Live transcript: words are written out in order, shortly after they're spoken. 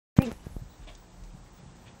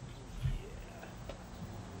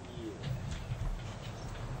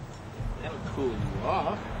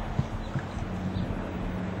off.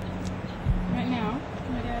 Right now,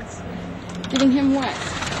 my dad's giving him what?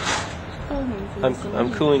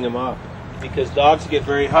 I'm cooling him off because dogs get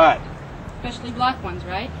very hot. Especially black ones,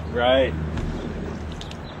 right? Right.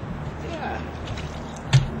 Yeah.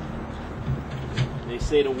 They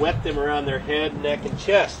say to wet them around their head, neck, and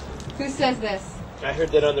chest. Who says this? I heard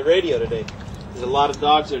that on the radio today. There's a lot of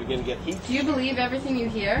dogs that are going to get heat. Do you believe everything you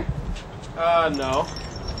hear? No.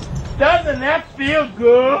 Doesn't that feel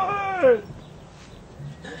good?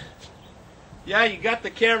 Yeah, you got the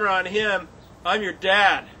camera on him. I'm your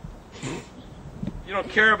dad. You don't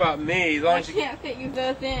care about me as long as you can't fit you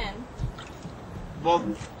both in.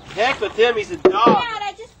 Well, heck with him, he's a dog. Dad,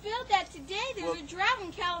 I just filled that today. There's a drought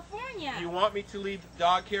in California. Do you want me to leave the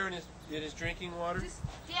dog here in his drinking water?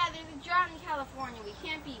 Yeah, there's a drought in California. We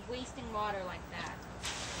can't be wasting water like that.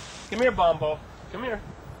 Come here, Bombo. Come here.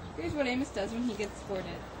 Here's what Amos does when he gets squirted.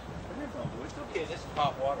 Come here, Bombo. It's okay. This is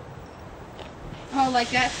hot water. Oh, like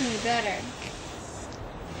that's me better.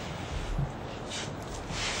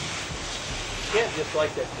 You can't just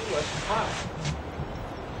like that too much. It's hot.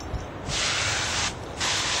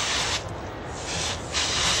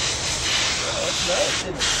 Oh, that's nice,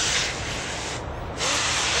 isn't it?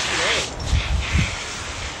 That's great.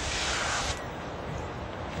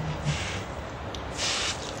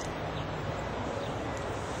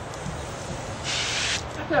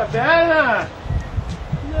 That's not bad, huh?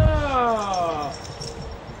 No.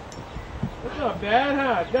 That's not bad,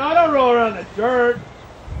 huh? No, don't roll around the dirt.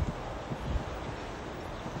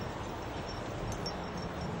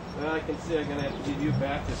 Well, I can see I'm going to have to give you a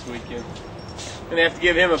bath this weekend. I'm going to have to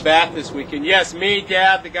give him a bath this weekend. Yes, me,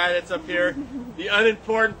 Dad, the guy that's up here, the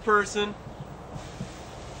unimportant person.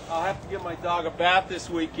 I'll have to give my dog a bath this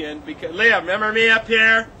weekend because, Leah, remember me up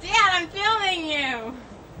here? Dad, I'm filming you.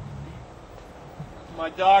 My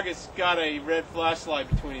dog has got a red flashlight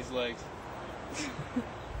between his legs.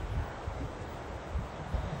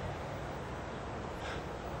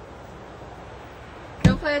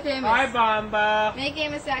 Go play with Amos. Hi, Bombo. Make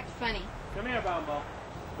Amos act funny. Come here, Bombo.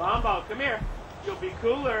 Bombo, come here. You'll be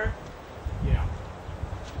cooler. Yeah.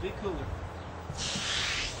 Be cooler.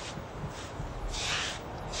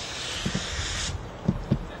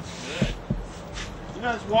 That's good. You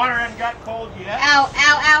know this water hasn't got cold yet. Ow,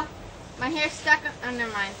 ow, ow. My hair's stuck. Oh,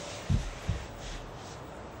 never mind.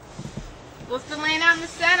 We've been laying out in the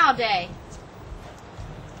sun all day.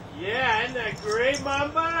 Yeah, isn't that great,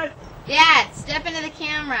 Mamba? Dad, step into the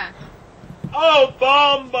camera. Oh,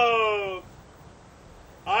 Bombo!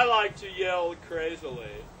 I like to yell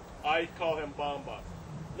crazily. I call him Bomba.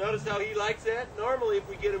 Notice how he likes that? Normally, if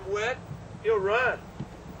we get him wet, he'll run.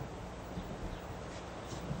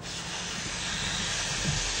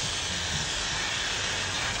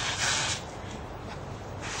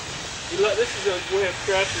 This is a way of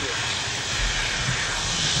scratching it.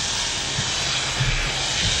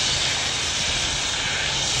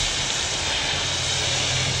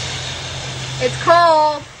 It's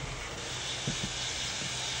cold.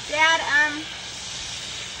 Dad,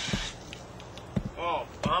 Oh,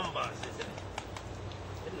 Bombas,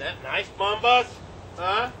 isn't that nice, Bombas?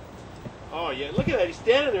 Huh? Oh, yeah, look at that. He's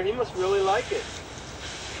standing there. He must really like it.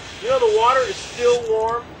 You know the water is still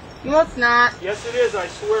warm? No, it's not. Yes, it is, I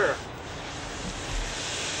swear.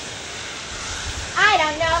 I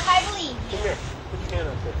don't know if I believe you. Come here. Put your hand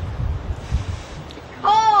up there. It's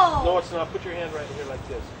cold. No, it's not. Put your hand right here like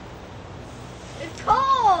this. It's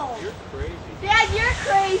cold. You're crazy. Dad, you're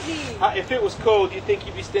crazy. If it was cold, do you think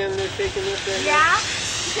you'd be standing there taking this thing? Yeah,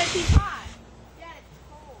 because he's hot. Dad, it's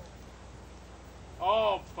cold.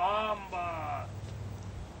 Oh, Bomba.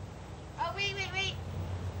 Oh, wait.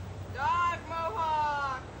 Dog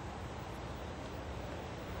mohawk.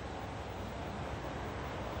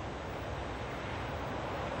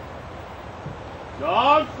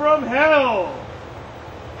 Dog from hell.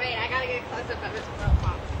 Wait, I gotta get a close-up of his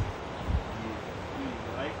mohawk. You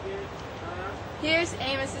like it? Here's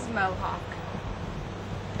Amos's mohawk.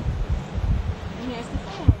 And here's the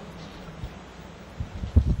phone.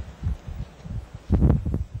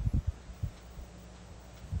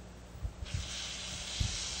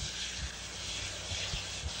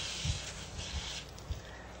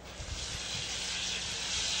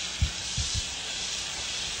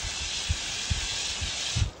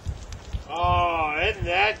 Oh, isn't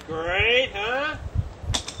that great, huh?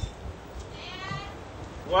 Dad?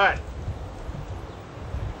 What?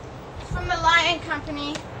 It's from the Lion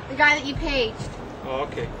Company, the guy that you paged. Oh,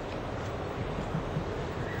 okay.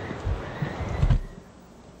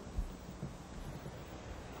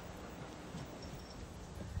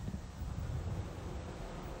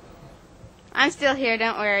 I'm still here,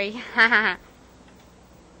 don't worry.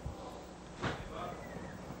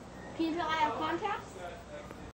 Can you tell I have contacts?